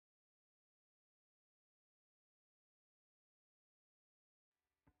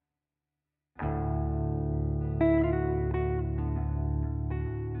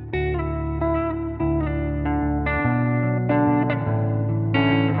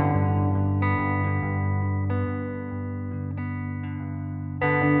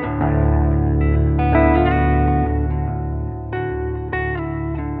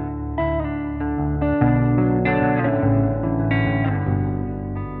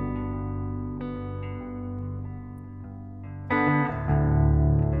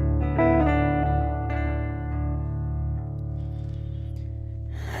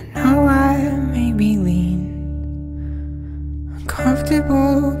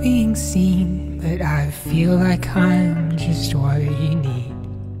being seen, but I feel like I'm just what you need.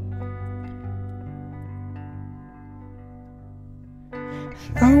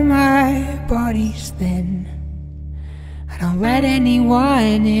 Though my body's thin, I don't let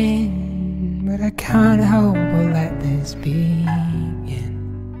anyone in, but I can't help but let this begin.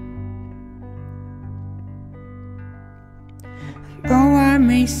 Though I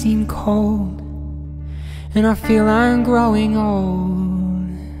may seem cold, and I feel I'm growing old,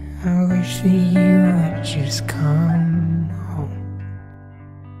 I wish that you would just come home.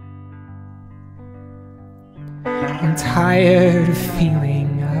 I'm tired of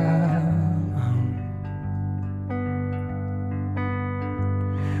feeling alone.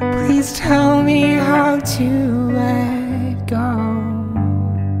 Please tell me how to let go.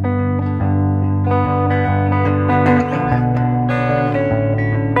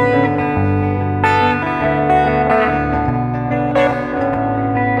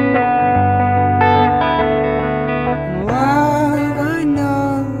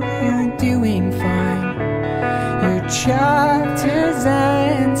 Chapters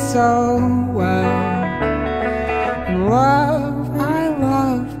end so well. And love, I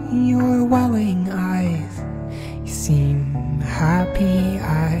love your welling eyes. You seem happy,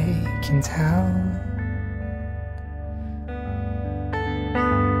 I can tell.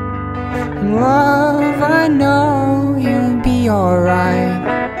 And love, I know you'll be alright,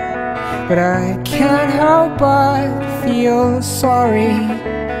 but I can't help but feel sorry.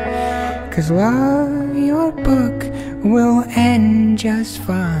 'Cause love, your book will end just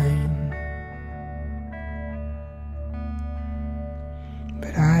fine,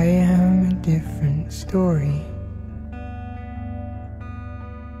 but I am a different story.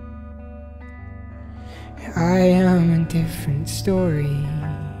 I am a different story.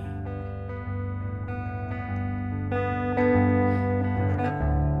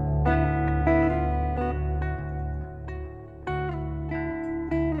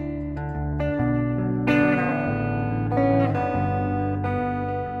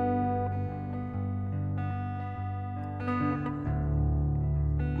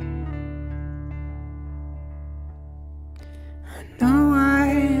 No, I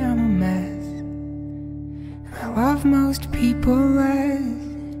am a mess, and I love most people less,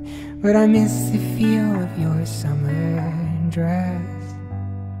 but I miss the feel of your summer dress.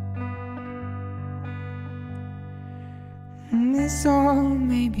 And this all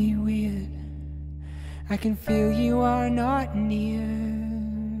may be weird, I can feel you are not near,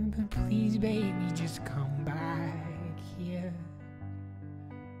 but please baby just come back here.